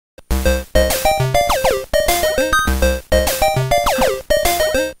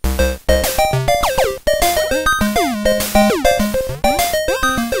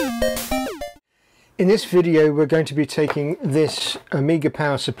this video we're going to be taking this Amiga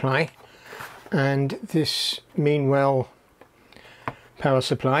Power Supply and this Mean Well Power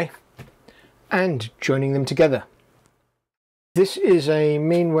Supply and joining them together. This is a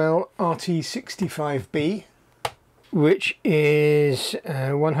Mean Well RT-65B, which is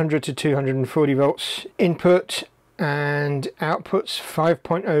 100 to 240 volts input and outputs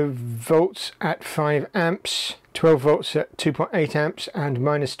 5.0 volts at 5 amps, 12 volts at 2.8 amps and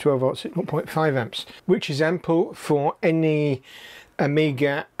minus 12 volts at 0.5 amps, which is ample for any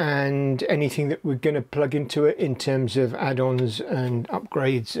Amiga and anything that we're going to plug into it in terms of add-ons and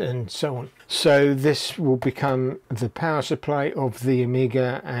upgrades and so on. So this will become the power supply of the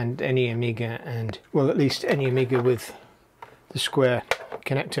Amiga and any Amiga, and well, at least any Amiga with the square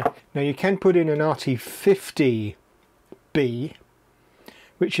connector. Now you can put in an RT-50B,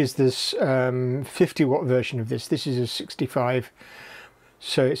 which is this 50 watt version of this. This is a 65,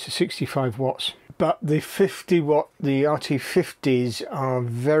 so it's a 65 watts. But the 50 watt, the RT-50s are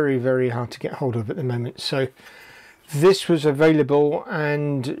very, very hard to get hold of at the moment. So this was available,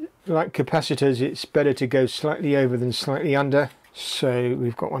 and like capacitors, it's better to go slightly over than slightly under. So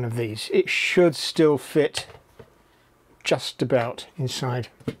we've got one of these. It should still fit just about inside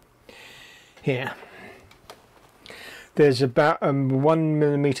here. There's about a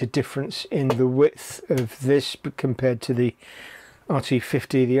 1mm difference in the width of this compared to the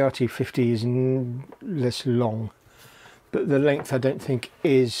RT-50. The RT-50 is less long, but the length I don't think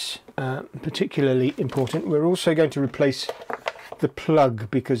is particularly important. We're also going to replace the plug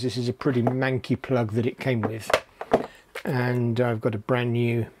because this is a pretty manky plug that it came with, and I've got a brand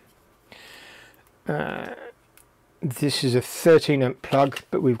new this is a 13 amp plug,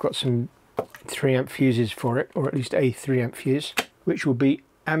 but we've got some 3 amp fuses for it, or at least a 3 amp fuse, which will be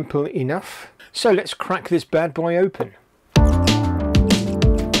ample enough. So let's crack this bad boy open.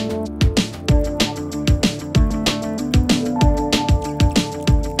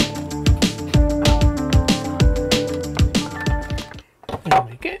 There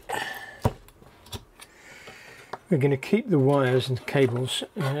we go. We're going to keep the wires and cables,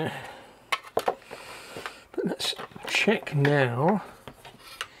 but let's check now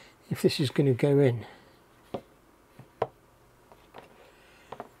if this is going to go in.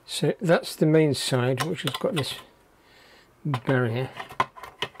 So that's the main side, which has got this barrier.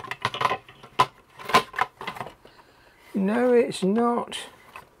 No, it's not.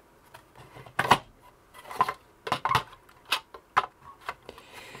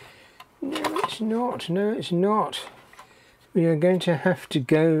 No, it's not. No, it's not. We are going to have to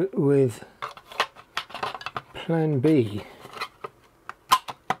go with Plan B.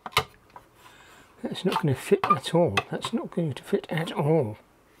 That's not going to fit at all. That's not going to fit at all.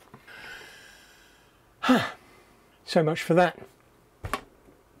 So much for that.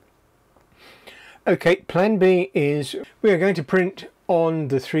 Okay, Plan B is we are going to print on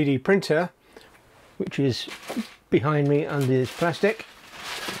the 3D printer, which is behind me under this plastic,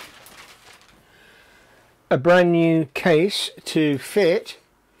 a brand new case to fit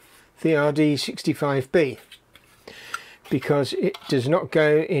the RT-65B, because it does not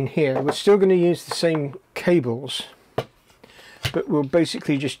go in here. We're still going to use the same cables, but we'll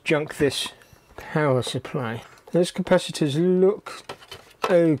basically just junk this power supply. Those capacitors look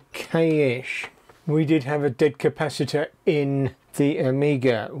okay-ish. We did have a dead capacitor in the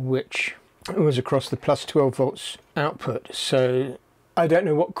Amiga, which was across the plus 12 volts output, so I don't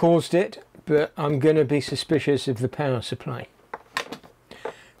know what caused it, but I'm going to be suspicious of the power supply.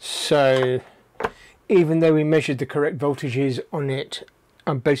 So even though we measured the correct voltages on it,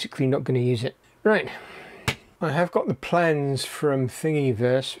 I'm basically not going to use it. Right, I have got the plans from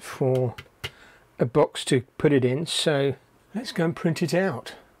Thingiverse for a box to put it in, so let's go and print it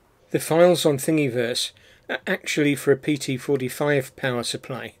out. The files on Thingiverse are actually for a PT45 power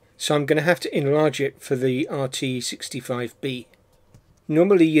supply, so I'm going to have to enlarge it for the RT-65B.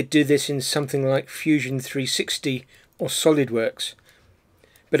 Normally you'd do this in something like Fusion 360 or SolidWorks,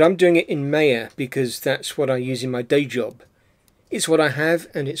 but I'm doing it in Maya because that's what I use in my day job. It's what I have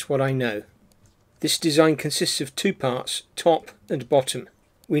and it's what I know. This design consists of 2 parts, top and bottom.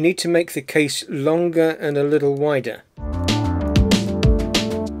 We need to make the case longer and a little wider.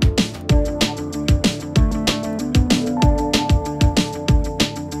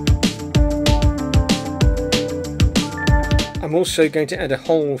 I'm also going to add a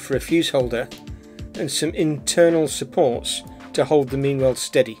hole for a fuse holder and some internal supports to hold the Mean Well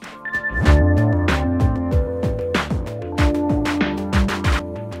steady.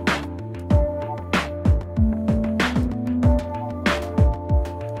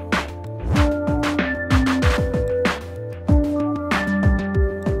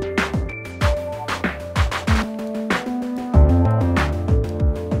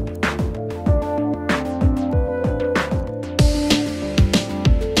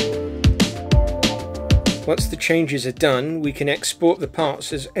 Once the changes are done, we can export the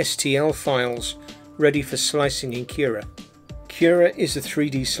parts as STL files, ready for slicing in Cura. Cura is a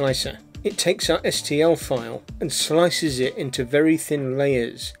 3D slicer. It takes our STL file and slices it into very thin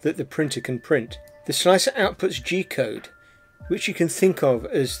layers that the printer can print. The slicer outputs G-code, which you can think of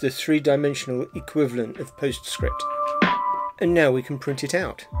as the three-dimensional equivalent of PostScript. And now we can print it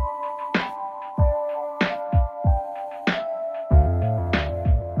out.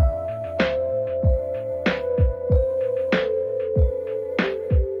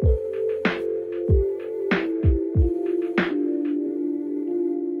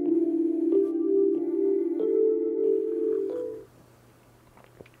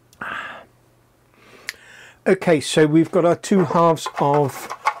 Okay, so we've got our two halves of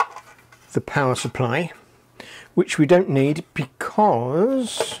the power supply, which we don't need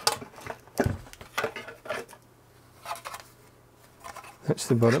because that's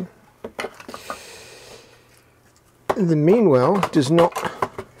the bottom. The Mean Well does not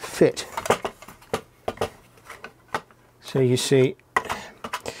fit. So you see,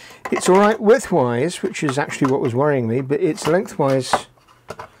 it's alright widthwise, which is actually what was worrying me, but it's lengthwise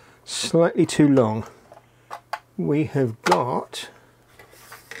slightly too long. We have got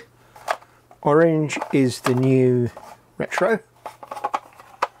orange is the new retro.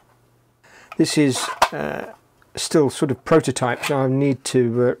 This is still sort of prototype, so I need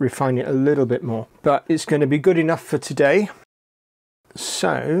to refine it a little bit more, but it's going to be good enough for today.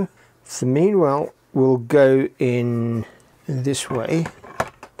 So the Mean Well will go in this way,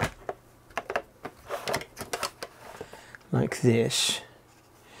 like this,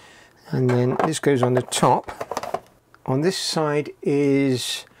 and then this goes on the top. On this side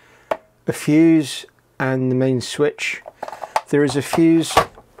is a fuse and the main switch. There is a fuse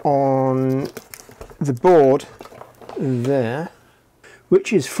on the board there,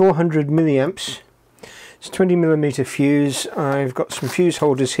 which is 400 milliamps. It's 20mm fuse. I've got some fuse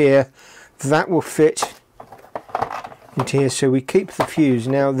holders here that will fit into here, so we keep the fuse.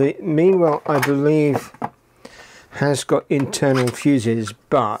 Now the Mean Well, I believe, has got internal fuses,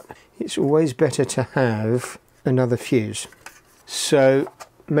 but it's always better to have another fuse. So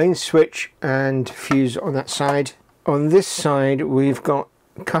main switch and fuse on that side. On this side we've got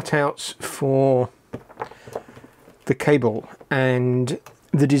cutouts for the cable, and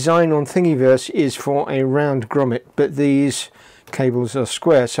the design on Thingiverse is for a round grommet, but these cables are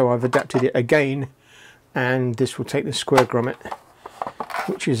square, so I've adapted it again, and this will take the square grommet,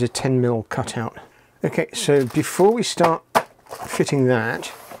 which is a 10mm cutout. Okay, so before we start fitting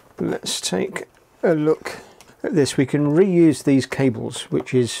that, let's take a look at this. We can reuse these cables,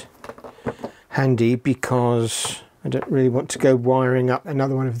 which is handy because I don't really want to go wiring up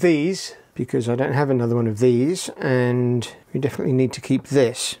another one of these, because I don't have another one of these, and we definitely need to keep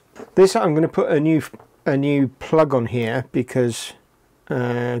this. This I'm going to put a new plug on here, because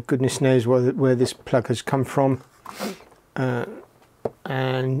goodness knows where this plug has come from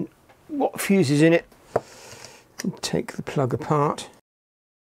and what fuse is in it. Take the plug apart.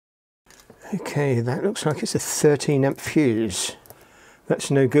 Okay, that looks like it's a 13 amp fuse. That's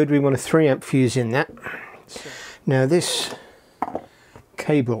no good. We want a 3 amp fuse in that. Now this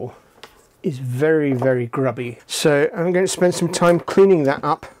cable is very, very grubby, so I'm going to spend some time cleaning that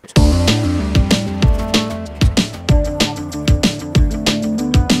up.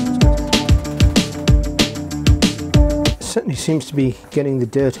 It certainly seems to be getting the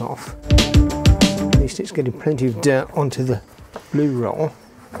dirt off. At least it's getting plenty of dirt onto the blue roll.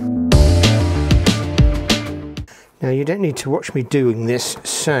 Now you don't need to watch me doing this,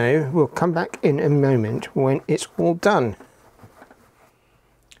 so we'll come back in a moment when it's all done.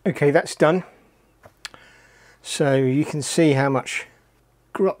 Okay, that's done. So you can see how much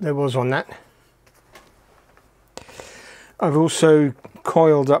grop there was on that. I've also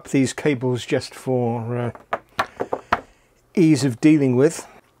coiled up these cables just for ease of dealing with.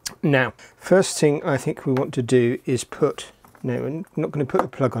 Now, first thing I think we want to do is put, no, we're not going to put the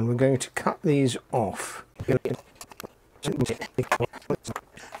plug on, we're going to cut these off.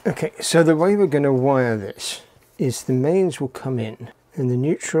 Okay, so the way we're going to wire this is the mains will come in and the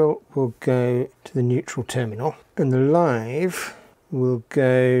neutral will go to the neutral terminal, and the live will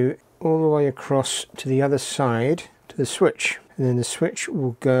go all the way across to the other side to the switch, and then the switch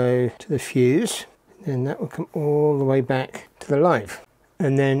will go to the fuse, and then that will come all the way back to the live.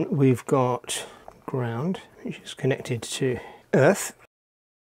 And then we've got ground, which is connected to earth,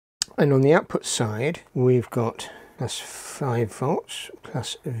 and on the output side we've got plus 5 volts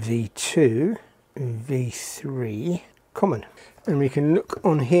plus V2, V3 common. And we can look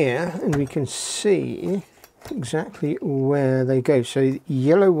on here and we can see exactly where they go. So the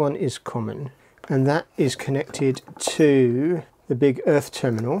yellow one is common and that is connected to the big earth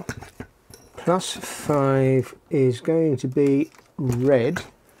terminal. +5 is going to be red,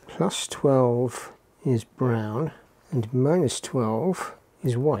 +12 is brown, and -12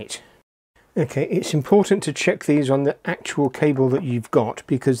 is white. Okay, it's important to check these on the actual cable that you've got,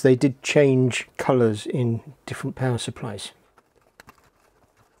 because they did change colours in different power supplies.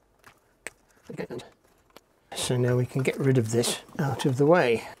 So now we can get rid of this out of the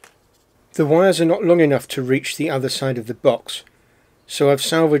way. The wires are not long enough to reach the other side of the box, so I've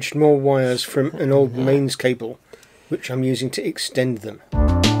salvaged more wires from an old mains cable, which I'm using to extend them.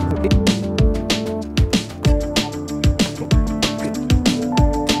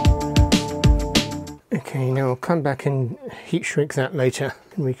 Okay, now I'll come back and heat shrink that later,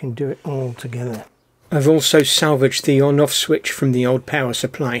 and we can do it all together. I've also salvaged the on-off switch from the old power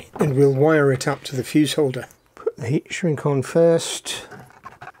supply, and we'll wire it up to the fuse holder. Put the heat shrink on first.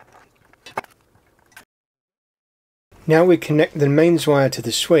 Now we connect the mains wire to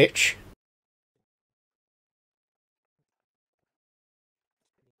the switch.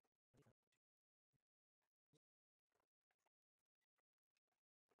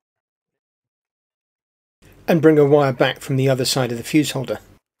 And bring a wire back from the other side of the fuse holder.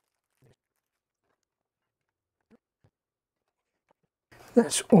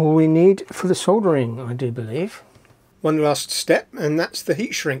 That's all we need for the soldering, I do believe. One last step, and that's the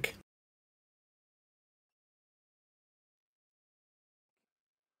heat shrink.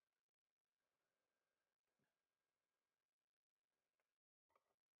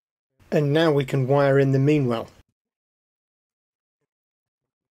 And now we can wire in the Mean Well.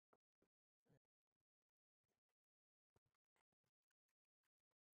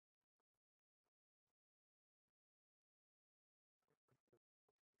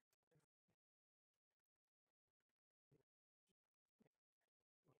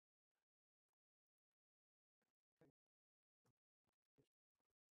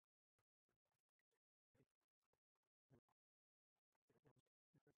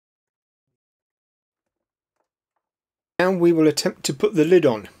 Now we will attempt to put the lid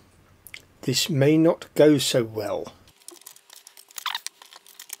on. This may not go so well.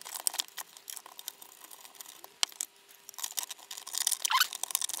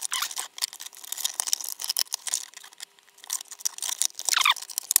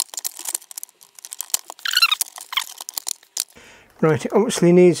 Right, it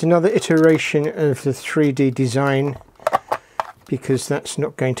obviously needs another iteration of the 3D design, because that's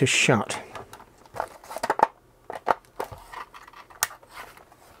not going to shut.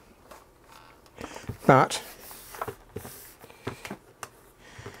 But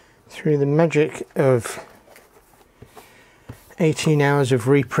through the magic of 18 hours of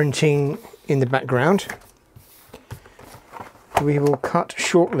reprinting in the background, we will cut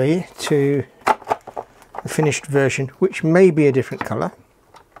shortly to the finished version, which may be a different colour.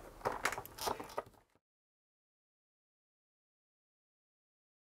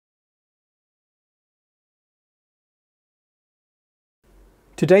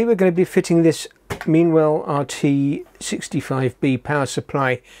 Today we're going to be fitting this Mean Well RT-65B power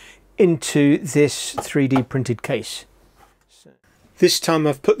supply into this 3D printed case. This time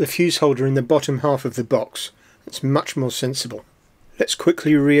I've put the fuse holder in the bottom half of the box. It's much more sensible. Let's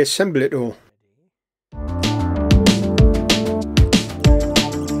quickly reassemble it all.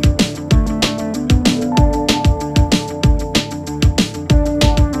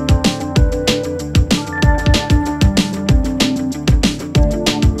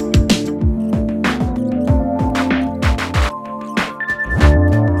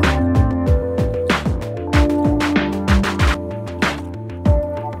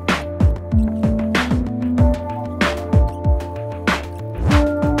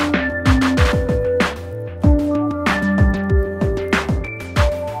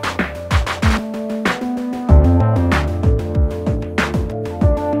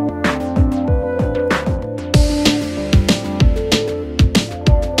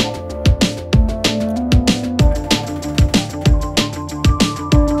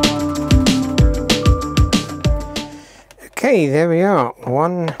 Okay, there we are,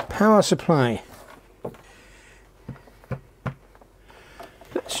 one power supply.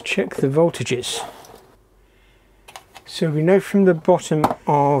 Let's check the voltages. So we know from the bottom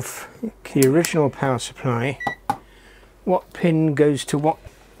of the original power supply what pin goes to what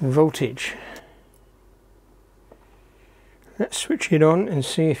voltage. Let's switch it on and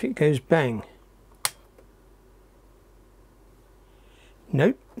see if it goes bang.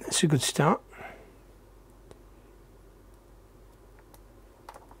 Nope, that's a good start.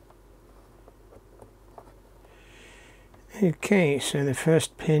 Okay, so the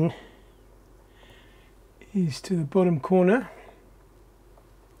first pin is to the bottom corner,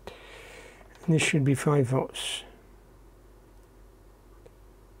 and this should be 5 volts.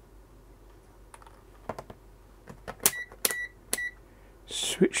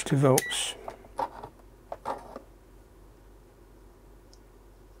 Switch to volts.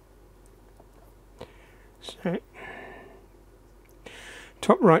 So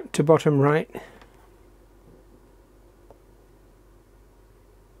top right to bottom right.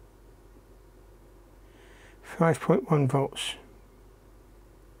 .1 volts.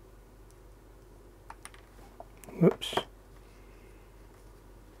 Whoops.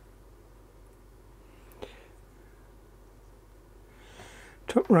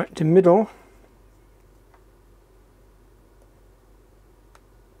 Top right to middle.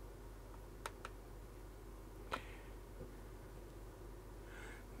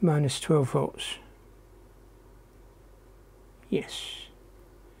 -12 volts. Yes.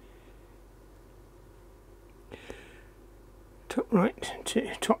 Top right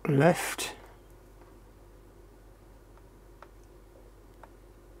to top left.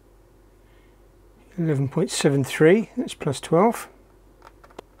 .73, that's +12.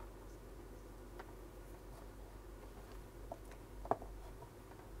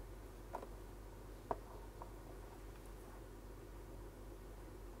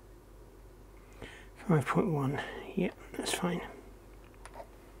 .1, yeah, that's fine.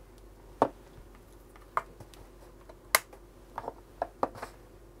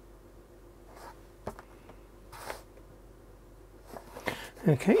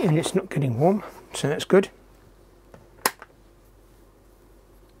 Okay, and it's not getting warm, so that's good.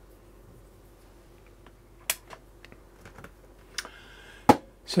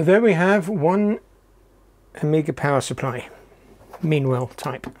 So there we have one Amiga Power Supply, Mean Well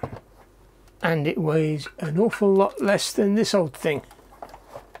type. And it weighs an awful lot less than this old thing.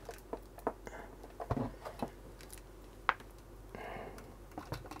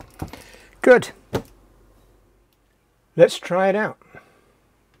 Good. Let's try it out.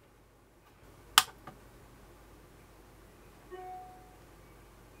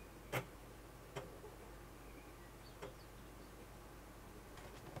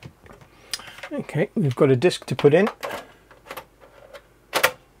 Okay, we've got a disc to put in.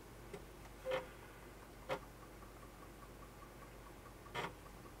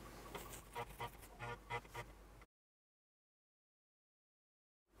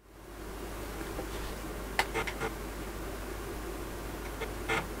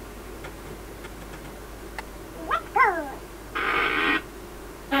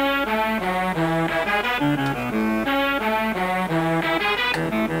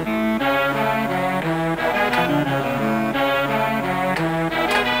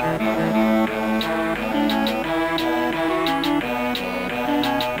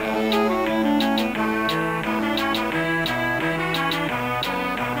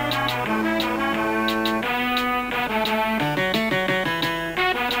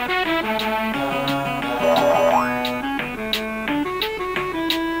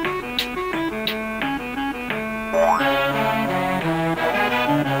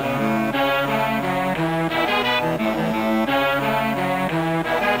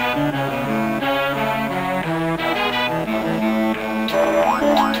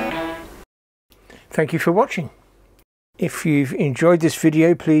 Thank you for watching. If you've enjoyed this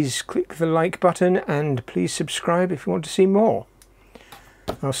video, please click the like button and please subscribe if you want to see more.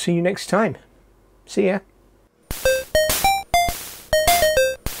 I'll see you next time. See ya.